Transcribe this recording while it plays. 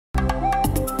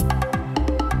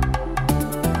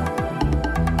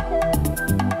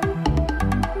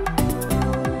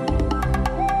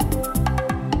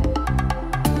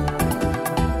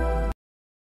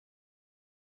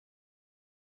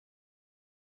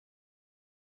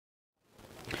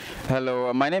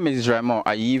Hello, my name is Raymond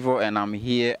Ayivo, and I'm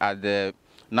here at the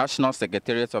National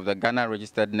Secretariat of the Ghana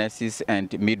Registered Nurses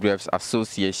and Midwives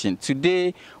Association.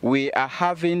 Today, we are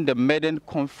having the maiden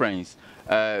conference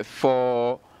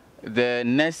for the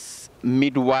Nurse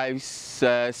Midwives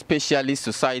Specialist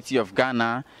Society of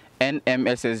Ghana,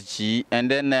 NMSSG, and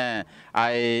then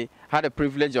I had the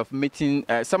privilege of meeting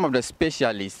some of the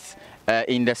specialists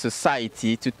in the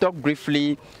society to talk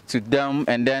briefly to them,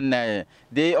 and then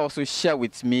they also share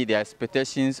with me their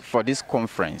expectations for this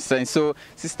conference. And so,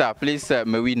 sister, please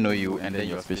may we know you and then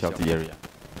your specialty area.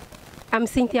 I'm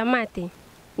Cynthia Martey,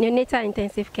 neonatal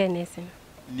intensive care nursing.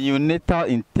 Neonatal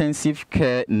intensive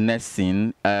care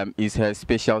nursing is her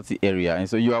specialty area, and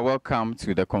so you are welcome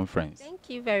to the conference. Thank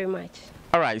you very much.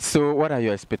 All right, so what are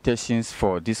your expectations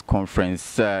for this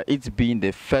conference? It's been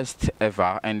the first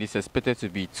ever, and it's expected to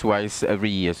be twice every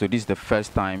year. So this is the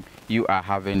first time you are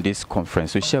having this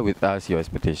conference. So share with us your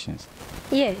expectations.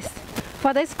 Yes,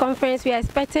 for this conference, we are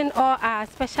expecting all our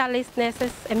specialist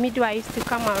nurses and midwives to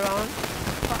come around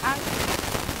for us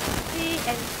to see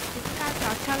and discuss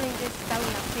our challenges that we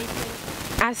are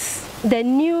facing as the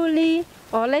newly,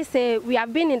 or let's say we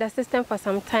have been in the system for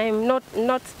some time, not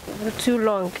too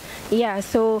long. Yeah,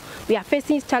 so we are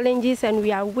facing challenges and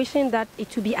we are wishing that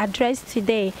it will be addressed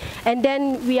today. And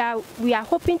then we are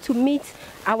hoping to meet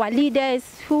our leaders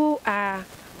who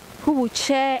will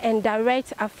chair and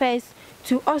direct affairs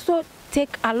to also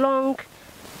take along,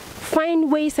 find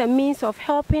ways and means of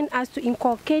helping us to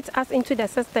inculcate us into the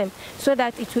system so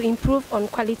that it will improve on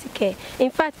quality care.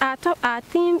 In fact, our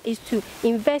theme is to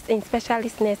invest in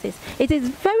specialist nurses. It is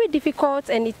very difficult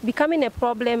and it's becoming a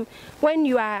problem when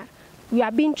you are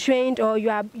being trained or you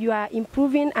are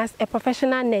improving as a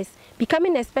professional nurse.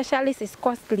 Becoming a specialist is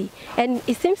costly, and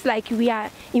it seems like we are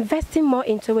investing more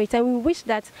into it, and we wish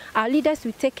that our leaders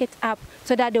will take it up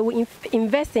so that they will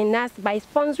invest in us by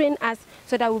sponsoring us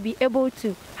so that we'll be able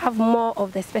to have more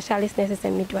of the specialist nurses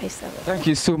and midwives. Thank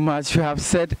you so much. You have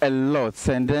said a lot,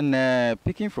 and then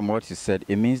picking from what you said,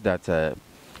 it means that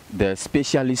the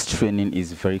specialist training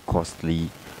is very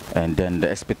costly, and then the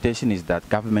expectation is that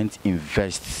government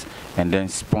invests and then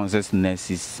sponsors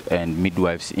nurses and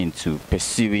midwives into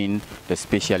pursuing the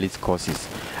specialist courses.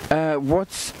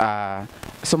 What are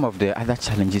some of the other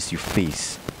challenges you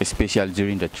face, especially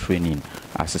during the training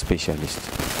as a specialist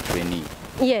trainee?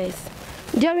 Yes,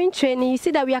 during training, you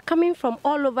see that we are coming from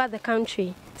all over the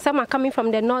country. Some are coming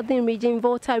from the northern region,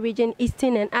 Volta region,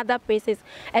 eastern and other places.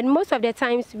 And most of the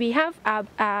times we have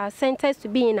our centers to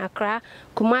be in Accra,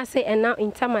 Kumasi and now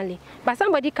in Tamale. But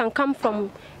somebody can come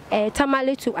from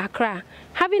Tamale to Accra.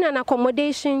 Having an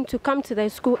accommodation to come to the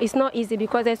school is not easy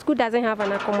because the school doesn't have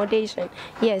an accommodation.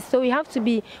 Yes, so we have to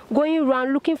be going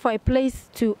around looking for a place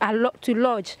to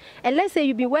lodge. And let's say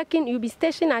you'll be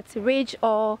stationed at Rage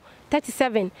or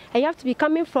 37, and you have to be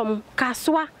coming from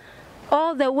Kaswa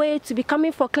all the way to be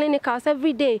coming for clinicals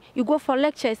every day. You go for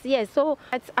lectures, yes. So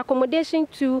accommodation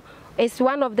too is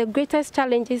one of the greatest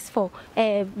challenges for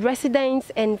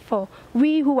residents and for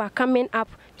we who are coming up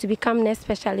to become nurse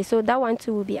specialists. So that one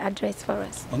too will be addressed for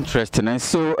us. Interesting. And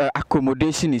so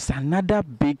accommodation is another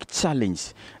big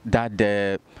challenge that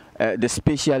the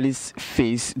specialists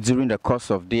face during the course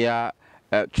of their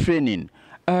training.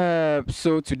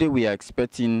 So today we are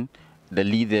expecting the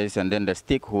leaders and then the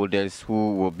stakeholders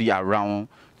who will be around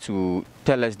to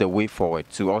tell us the way forward,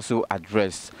 to also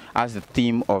address as the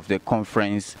theme of the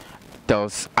conference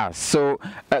tells us. So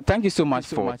thank you so much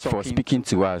for speaking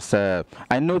to us.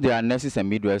 I know there are nurses and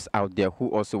midwives out there who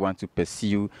also want to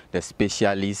pursue the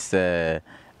specialist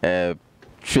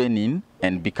training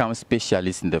and become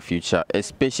specialists in the future,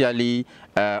 especially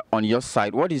on your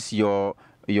side. What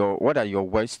are your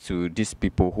words to these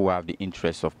people who have the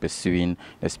interest of pursuing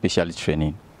a specialist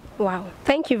training? Wow,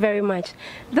 thank you very much.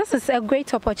 This is a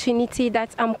great opportunity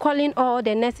that I'm calling all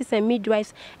the nurses and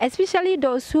midwives, especially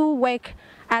those who work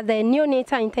at the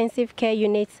neonatal intensive care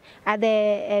units, at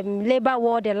the labor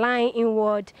ward, the lying-in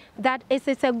ward, that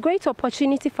it's a great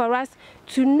opportunity for us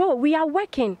to know we are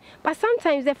working. But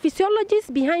sometimes the physiology is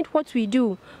behind what we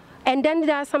do. And then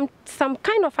there are some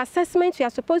kind of assessments we are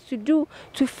supposed to do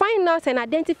to find out and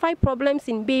identify problems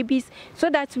in babies so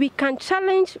that we can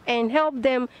challenge and help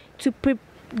them to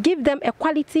give them a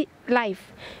quality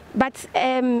life. But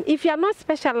if you are not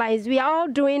specialized, we are all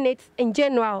doing it in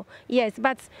general, yes.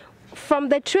 But from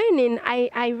the training,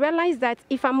 I realized that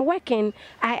if I'm working,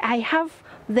 I have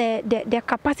the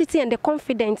capacity and the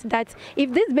confidence that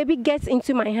if this baby gets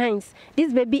into my hands,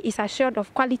 this baby is assured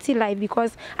of quality life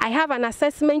because I have an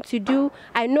assessment to do.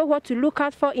 I know what to look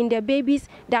out for in the babies,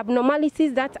 the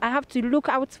abnormalities that I have to look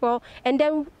out for, and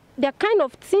then the kind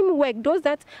of teamwork, those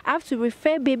that have to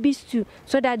refer babies to,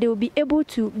 so that they will be able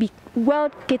to be well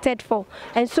catered for.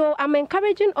 And so I'm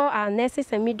encouraging all our nurses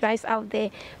and midwives out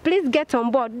there, please get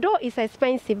on board. Though it's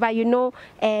expensive, but you know,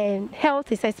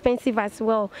 health is expensive as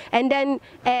well. And then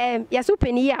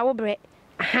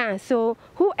so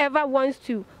whoever wants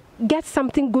to get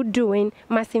something good doing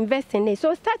must invest in it.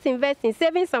 So start investing,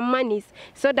 saving some monies,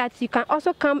 so that you can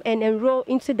also come and enroll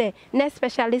into the nurse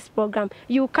specialist program.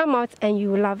 You will come out and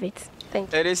you will love it.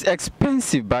 Thank you. It is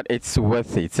expensive, but it's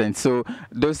worth it. And so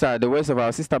those are the words of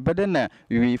our sister. But then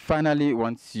we finally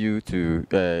want you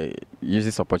to use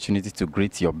this opportunity to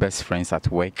greet your best friends at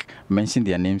work, mention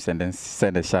their names, and then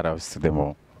send a shout outs to them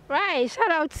all. Right, shout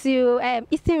out to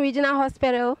Eastern Regional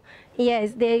Hospital.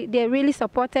 Yes, they really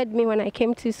supported me when I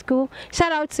came to school.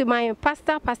 Shout out to my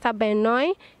pastor, Pastor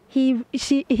Benoy. He's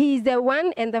the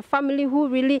one and the family who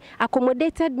really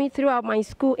accommodated me throughout my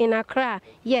school in Accra.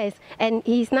 Yes, and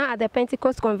he's now at the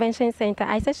Pentecost Convention Center.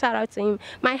 I say shout out to him.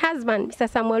 My husband, Mr.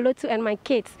 Samuelotu, and my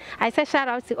kids. I say shout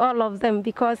out to all of them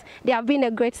because they have been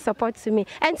a great support to me.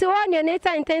 And to all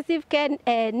neonatal intensive care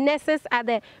nurses at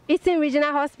the Eastern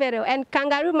Regional Hospital and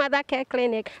Kangaroo Mother Care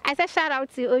Clinic, I say shout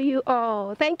out to you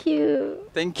all. Thank you.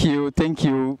 Thank you. Thank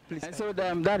you. Please. And so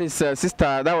that is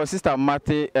that was Sister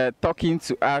Martey talking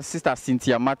to us. Sister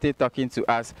Cynthia Martey talking to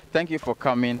us. Thank you for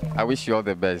coming. I wish you all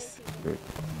the best. Good.